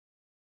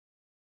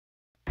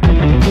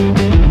Hi,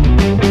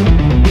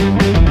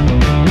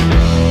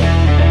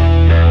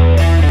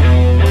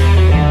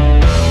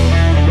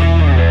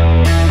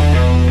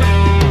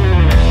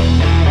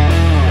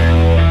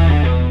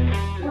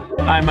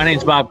 my name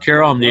is Bob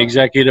Carroll. I'm the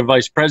Executive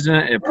Vice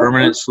President at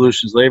Permanent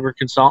Solutions Labor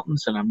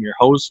Consultants, and I'm your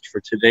host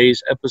for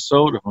today's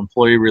episode of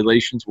Employee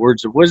Relations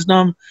Words of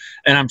Wisdom.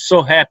 And I'm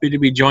so happy to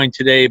be joined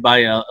today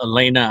by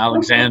Elayna,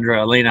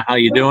 Alexandria. Elayna, how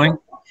you doing?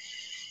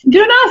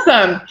 Doing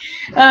awesome.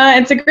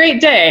 It's a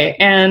great day,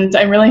 and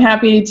I'm really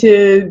happy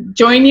to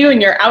join you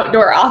in your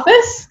outdoor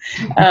office.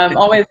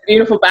 Always a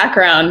beautiful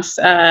background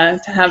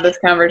to have this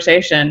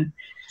conversation.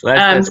 So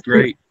that's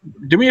great.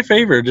 Do me a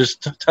favor,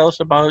 just tell us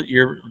about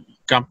your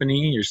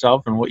company,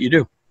 yourself, and what you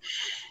do.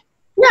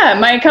 Yeah,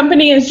 my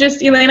company is just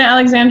Elayna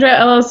Alexandria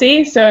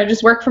LLC, so I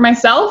just work for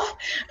myself.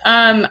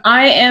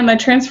 I am a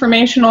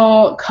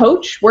transformational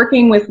coach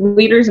working with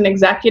leaders and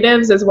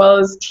executives as well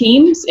as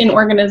teams in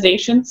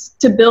organizations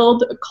to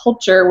build a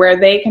culture where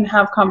they can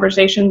have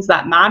conversations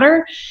that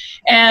matter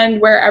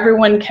and where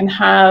everyone can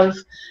have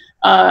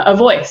a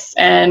voice,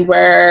 and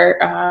where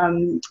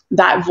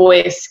that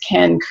voice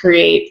can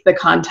create the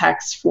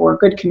context for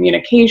good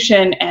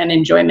communication and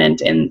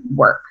enjoyment in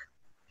work.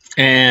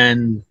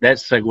 And that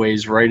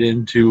segues right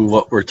into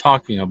what we're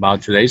talking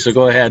about today. So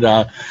go ahead.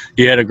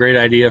 You had a great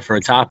idea for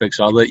a topic,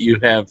 so I'll let you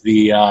have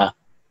the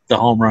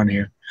home run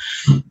here.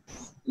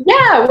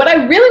 Yeah, what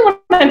I really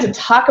wanted to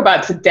talk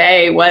about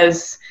today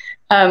was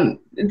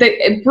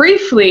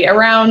briefly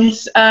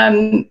around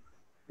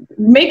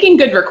making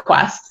good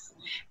requests.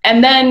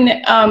 And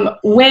then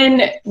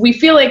when we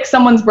feel like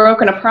someone's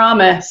broken a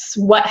promise,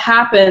 what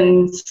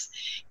happens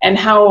and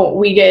how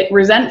we get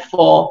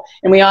resentful,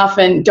 and we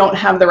often don't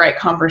have the right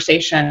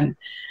conversation.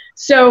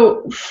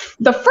 So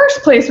the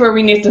first place where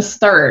we need to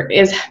start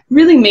is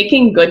really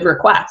making good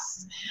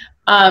requests.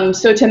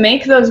 So to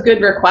make those good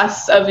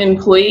requests of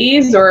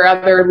employees or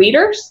other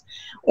leaders,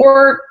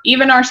 or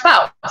even our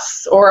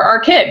spouse or our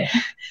kid,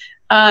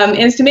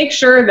 is to make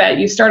sure that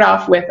you start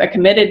off with a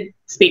committed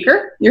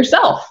speaker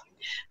yourself.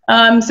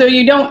 So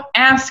you don't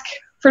ask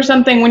for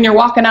something when you're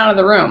walking out of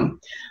the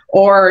room,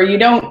 or you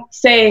don't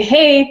say,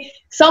 hey,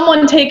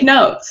 someone take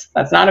notes.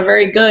 That's not a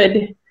very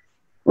good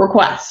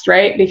request,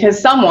 right?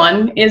 Because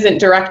someone isn't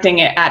directing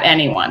it at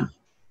anyone.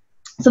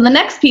 So the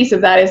next piece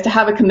of that is to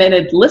have a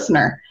committed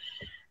listener,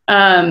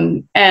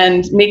 and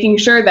making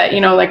sure that,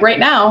 like right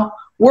now,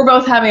 we're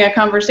both having a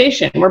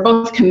conversation. We're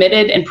both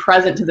committed and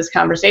present to this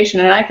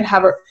conversation, and I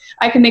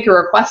can make a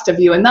request of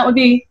you, and that would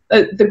be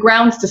the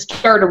grounds to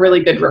start a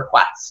really good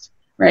request,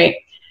 right?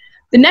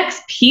 The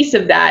next piece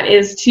of that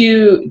is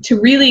to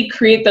really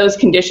create those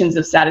conditions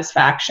of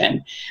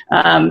satisfaction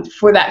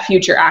for that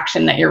future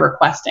action that you're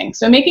requesting.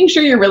 So making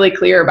sure you're really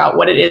clear about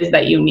what it is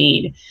that you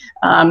need,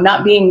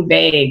 not being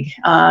vague,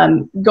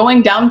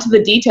 going down to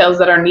the details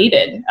that are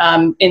needed.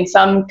 In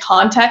some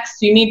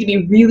contexts, you need to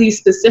be really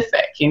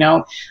specific.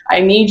 I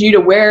need you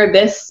to wear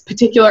this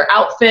particular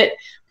outfit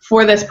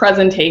for this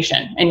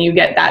presentation, and you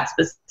get that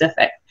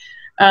specific.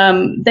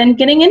 Then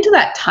getting into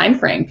that time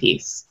frame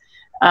piece.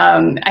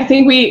 I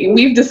think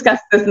we've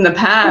discussed this in the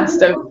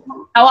past of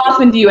how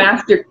often do you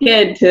ask your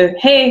kid to,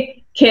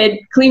 hey, kid,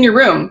 clean your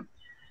room,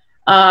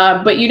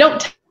 but you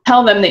don't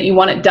tell them that you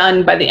want it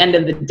done by the end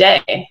of the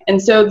day. And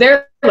so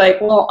they're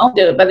like, well, I'll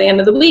do it by the end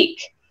of the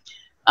week.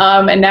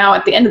 And now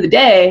at the end of the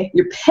day,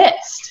 you're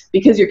pissed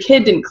because your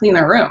kid didn't clean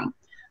their room.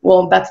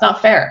 Well, that's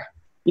not fair.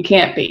 You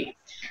can't be.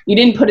 You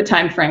didn't put a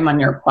time frame on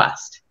your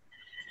request.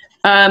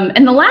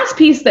 And the last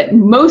piece that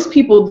most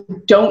people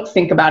don't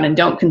think about and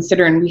don't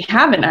consider, and we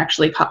haven't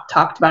actually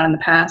talked about in the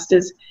past,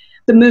 is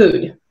the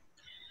mood.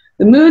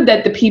 The mood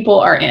that the people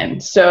are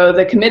in. So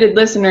the committed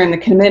listener and the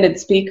committed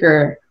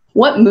speaker,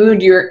 what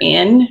mood you're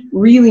in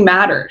really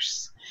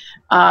matters.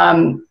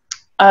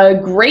 A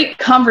great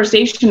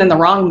conversation in the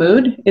wrong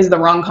mood is the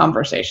wrong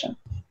conversation.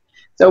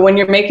 So when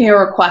you're making a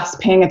request,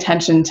 paying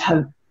attention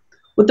to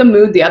what the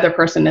mood the other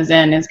person is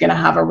in is going to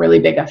have a really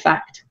big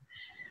effect.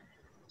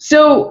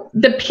 So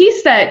the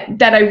piece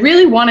that I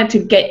really wanted to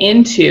get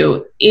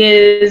into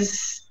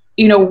is,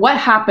 what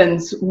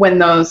happens when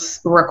those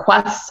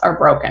requests are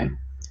broken,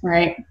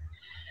 right?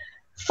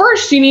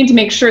 First, you need to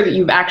make sure that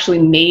you've actually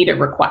made a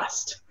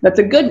request. That's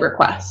a good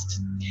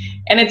request.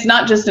 And it's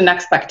not just an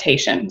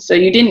expectation. So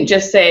you didn't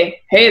just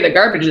say, hey, the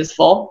garbage is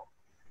full.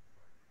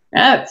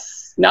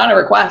 That's not a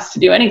request to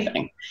do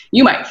anything.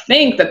 You might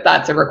think that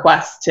that's a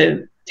request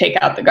to take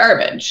out the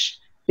garbage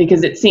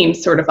because it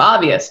seems sort of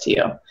obvious to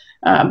you.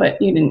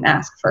 But you didn't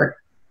ask for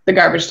the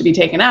garbage to be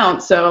taken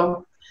out.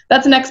 So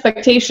that's an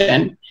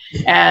expectation.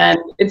 And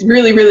it's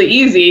really, really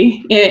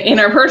easy in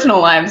our personal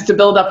lives to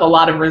build up a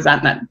lot of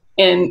resentment.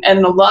 And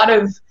a lot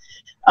of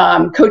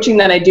coaching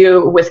that I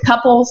do with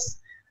couples,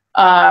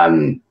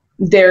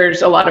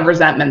 there's a lot of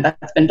resentment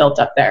that's been built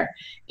up there.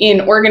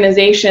 In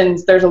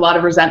organizations, there's a lot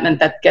of resentment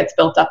that gets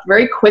built up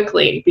very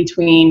quickly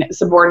between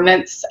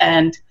subordinates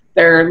and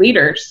their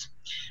leaders.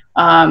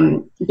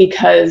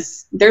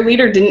 Because their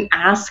leader didn't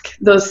ask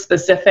those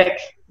specific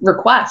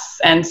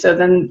requests. And so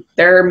then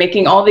they're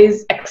making all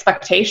these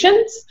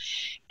expectations,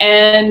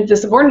 And the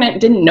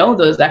subordinate didn't know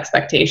those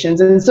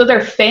expectations. And so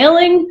they're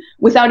failing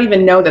without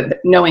even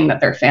knowing that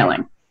they're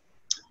failing.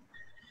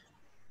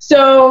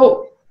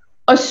 So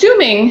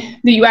assuming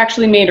that you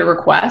actually made a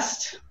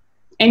request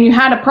and you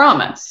had a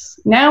promise,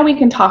 now we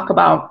can talk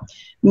about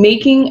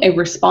making a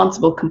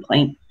responsible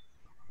complaint.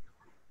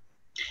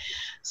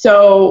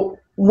 So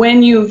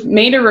when you've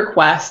made a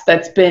request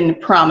that's been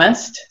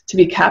promised to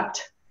be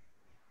kept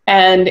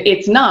and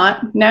it's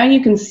not, now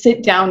you can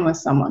sit down with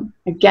someone,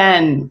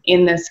 again,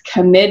 in this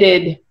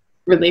committed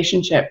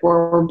relationship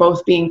where we're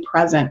both being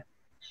present.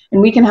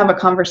 And we can have a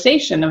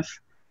conversation of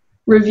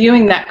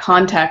reviewing that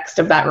context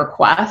of that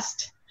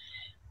request.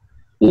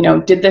 You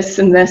know, did this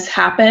and this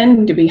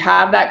happen? Did we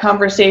have that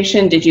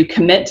conversation? Did you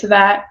commit to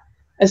that?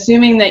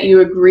 Assuming that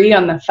you agree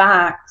on the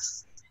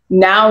facts,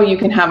 now you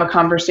can have a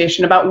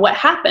conversation about what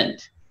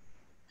happened.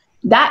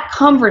 That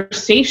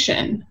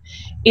conversation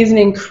is an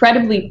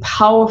incredibly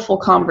powerful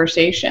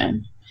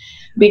conversation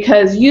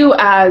because you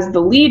as the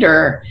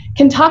leader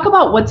can talk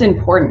about what's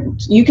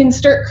important. You can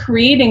start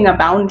creating a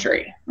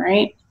boundary,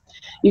 right?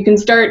 You can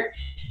start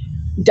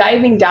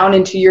diving down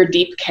into your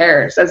deep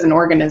cares as an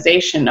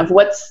organization of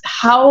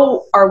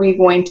how are we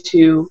going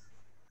to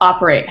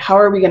operate? How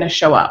are we going to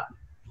show up?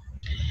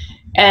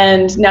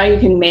 And now you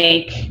can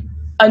make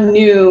a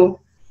new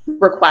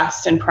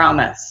request and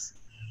promise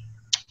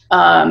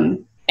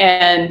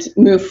and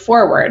move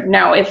forward.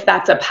 Now, if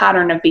that's a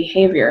pattern of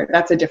behavior,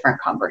 that's a different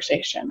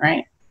conversation,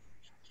 right?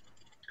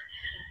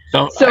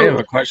 So I have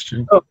a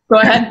question. Oh, go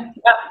ahead.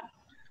 Yeah.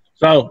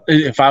 So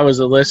if I was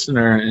a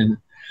listener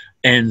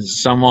and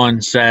someone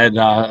said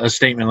a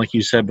statement like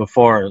you said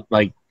before,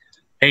 like,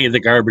 hey, the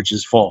garbage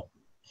is full.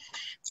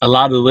 A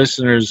lot of the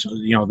listeners,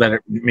 you know, that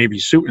are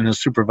maybe in a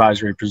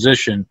supervisory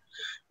position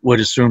would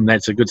assume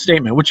that's a good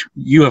statement, which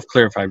you have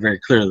clarified very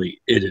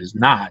clearly it is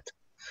not,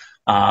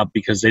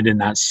 because they did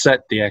not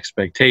set the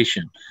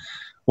expectation.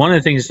 One of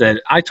the things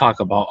that I talk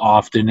about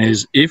often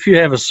is if you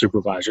have a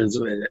supervisor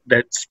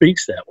that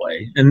speaks that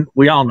way, and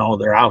we all know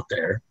they're out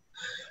there,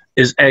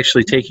 is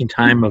actually taking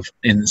time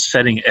in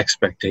setting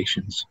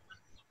expectations,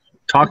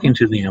 talking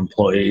to the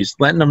employees,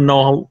 letting them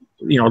know,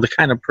 you know, the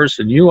kind of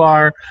person you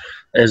are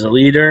as a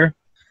leader,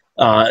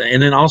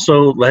 and then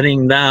also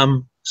letting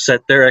them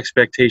set their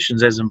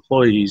expectations as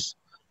employees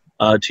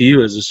to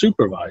you as a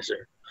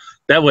supervisor.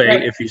 That way,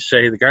 right. If you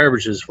say the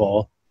garbage is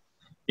full,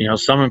 you know,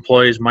 some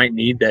employees might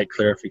need that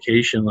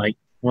clarification, like,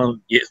 well,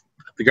 if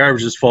the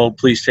garbage is full,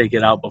 please take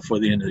it out before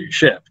the end of your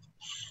shift.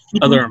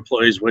 Mm-hmm. Other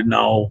employees would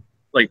know,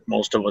 like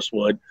most of us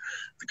would,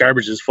 the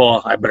garbage is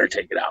full, I better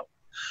take it out.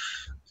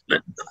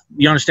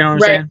 You understand what I'm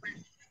saying?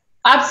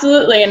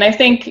 Absolutely. And I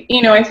think,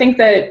 you know, I think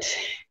that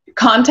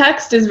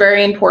context is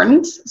very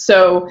important.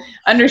 So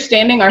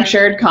understanding our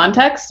shared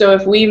context. So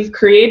if we've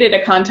created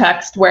a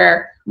context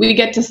where we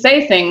get to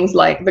say things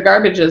like the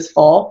garbage is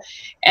full,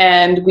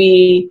 and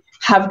we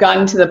have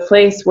gotten to the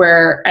place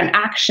where an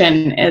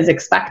action is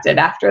expected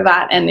after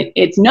that and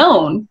it's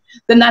known,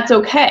 then that's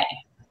okay.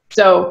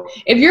 So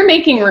if you're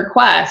making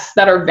requests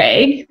that are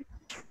vague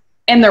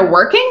and they're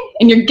working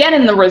and you're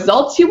getting the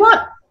results you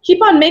want,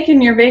 keep on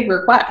making your vague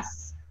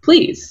requests,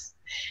 please.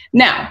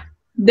 Now,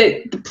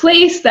 the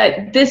place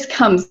that this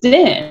comes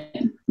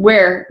in,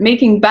 where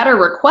making better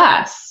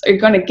requests are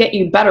going to get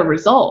you better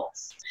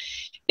results,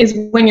 is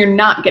when you're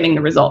not getting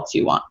the results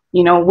you want.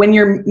 You know, when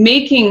you're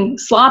making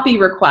sloppy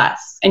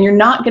requests and you're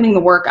not getting the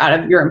work out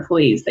of your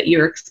employees that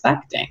you're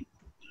expecting.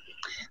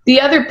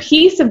 The other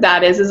piece of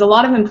that is a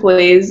lot of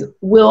employees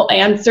will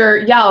answer,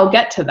 yeah, I'll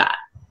get to that.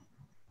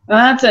 And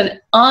that's an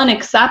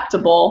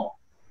unacceptable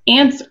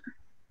answer.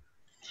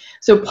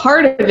 So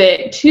part of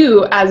it,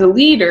 too, as a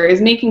leader,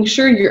 is making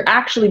sure you're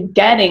actually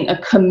getting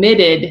a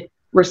committed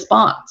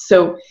response.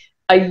 So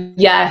a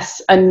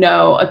yes, a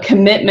no, a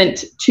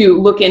commitment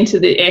to look into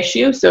the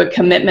issue, so a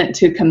commitment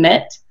to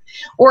commit,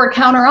 or a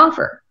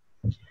counteroffer.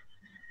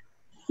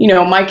 You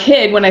know, my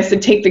kid, when I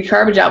said take the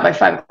garbage out by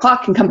 5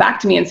 o'clock, can come back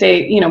to me and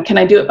say, you know, can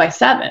I do it by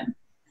 7?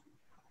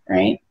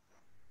 Right?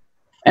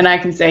 And I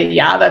can say,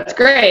 yeah, that's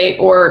great.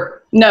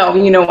 Or no,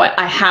 you know what?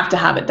 I have to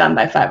have it done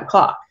by 5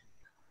 o'clock.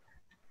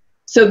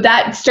 So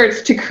that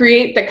starts to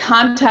create the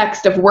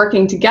context of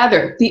working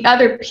together. The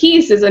other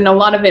piece is in a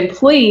lot of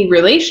employee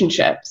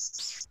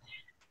relationships,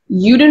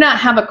 you do not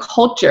have a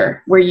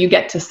culture where you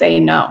get to say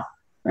no,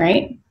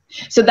 right?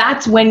 So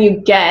that's when you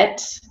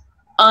get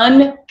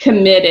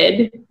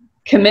uncommitted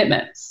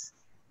commitments.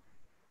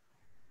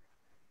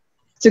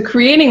 So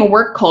creating a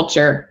work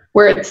culture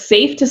where it's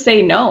safe to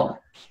say no.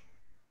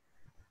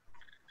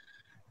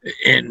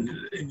 And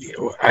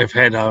I've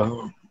had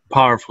a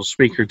powerful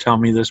speaker tell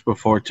me this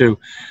before too.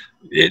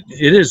 It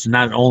is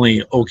not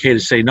only okay to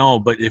say no,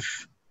 but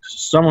if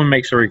someone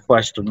makes a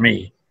request of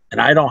me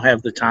and I don't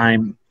have the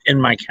time in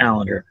my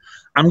calendar,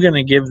 I'm going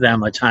to give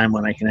them a time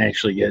when I can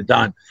actually get it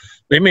done.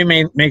 They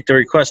may make the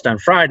request on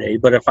Friday,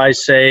 but if I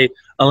say,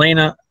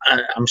 Elayna,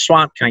 I'm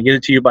swamped, can I get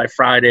it to you by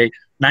Friday?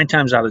 9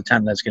 times out of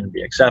 10, that's going to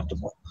be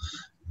acceptable.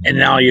 And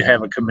now you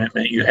have a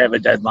commitment, you have a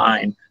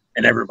deadline,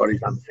 and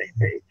everybody's on the same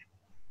page.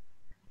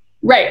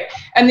 Right.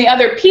 And the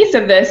other piece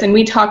of this, and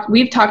we've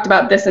talked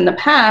about this in the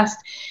past,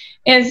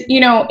 is, you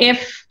know,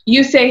 if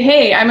you say,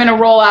 hey, I'm going to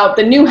roll out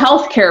the new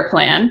healthcare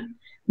plan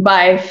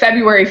by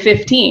February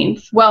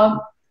 15th,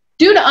 well,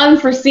 due to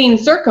unforeseen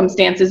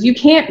circumstances, you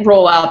can't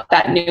roll out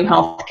that new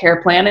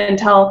healthcare plan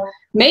until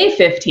May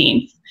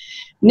 15th.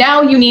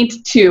 Now you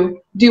need to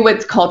do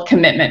what's called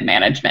commitment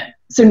management.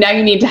 So now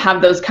you need to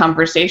have those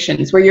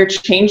conversations where you're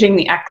changing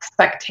the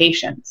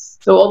expectations.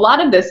 So a lot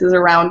of this is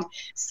around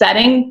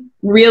setting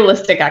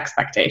realistic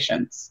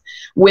expectations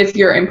with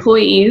your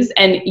employees,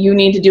 and you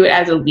need to do it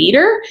as a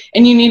leader,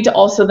 and you need to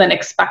also then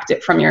expect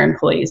it from your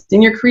employees.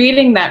 And you're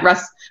creating that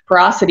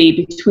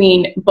reciprocity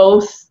between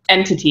both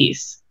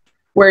entities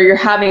where you're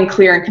having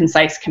clear and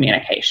concise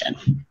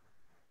communication.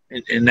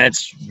 And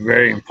that's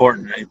very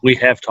important. We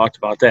have talked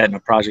about that in a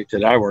project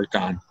that I worked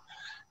on.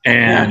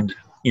 And,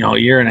 you know, a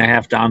year and a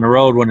half down the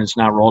road, when it's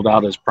not rolled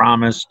out as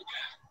promised,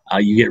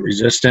 you get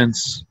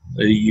resistance.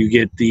 You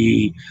get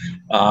the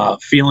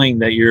feeling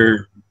that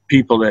your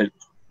people that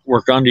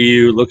work under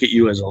you look at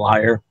you as a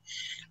liar.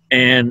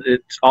 And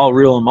it's all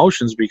real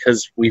emotions,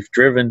 because we've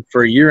driven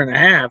for a year and a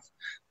half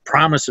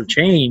promise of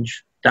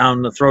change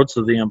down the throats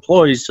of the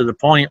employees, to the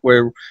point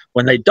where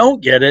when they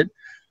don't get it,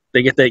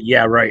 they get that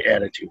yeah right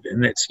attitude,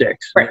 and it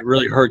sticks. Right. It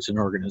really hurts an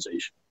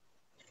organization.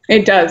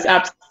 It does,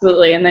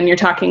 absolutely. And then you're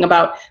talking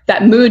about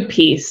that mood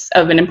piece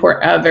of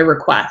a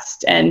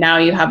request, and now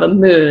you have a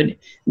mood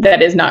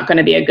that is not going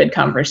to be a good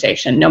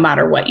conversation no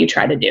matter what you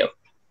try to do.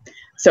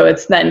 So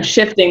it's then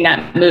shifting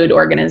that mood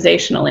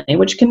organizationally,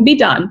 which can be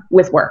done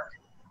with work.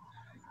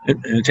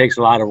 It takes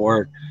a lot of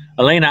work.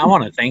 Elayna, I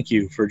want to thank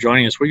you for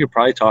joining us. We could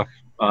probably talk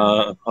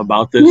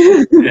about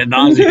this ad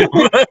nauseum.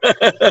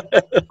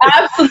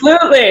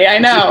 Absolutely, I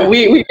know.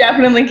 We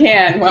definitely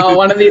can. Well,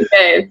 one of these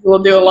days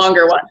we'll do a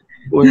longer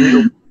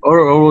one.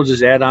 Or we'll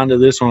just add on to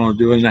this one. We'll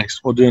do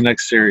a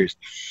next series.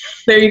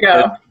 There you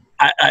go.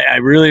 I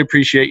really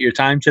appreciate your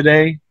time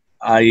today.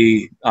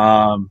 I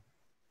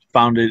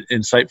found it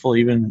insightful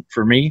even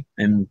for me,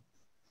 and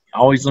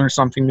always learn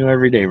something new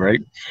every day, right?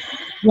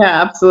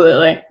 Yeah,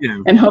 absolutely.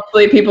 Yeah. And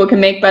hopefully people can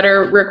make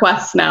better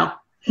requests now.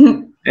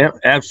 Yeah,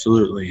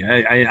 absolutely.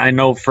 I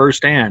know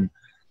firsthand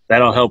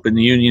that'll help in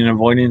the union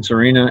avoidance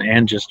arena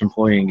and just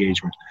employee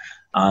engagement.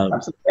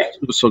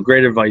 So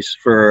great advice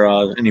for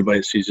anybody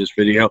that sees this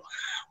video.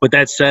 With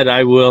that said,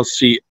 I will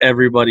see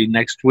everybody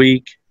next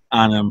week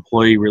on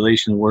Employee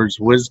Relations Words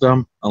of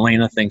Wisdom.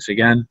 Elayna, thanks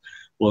again.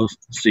 We'll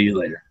see you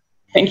later.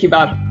 Thank you,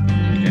 Bob.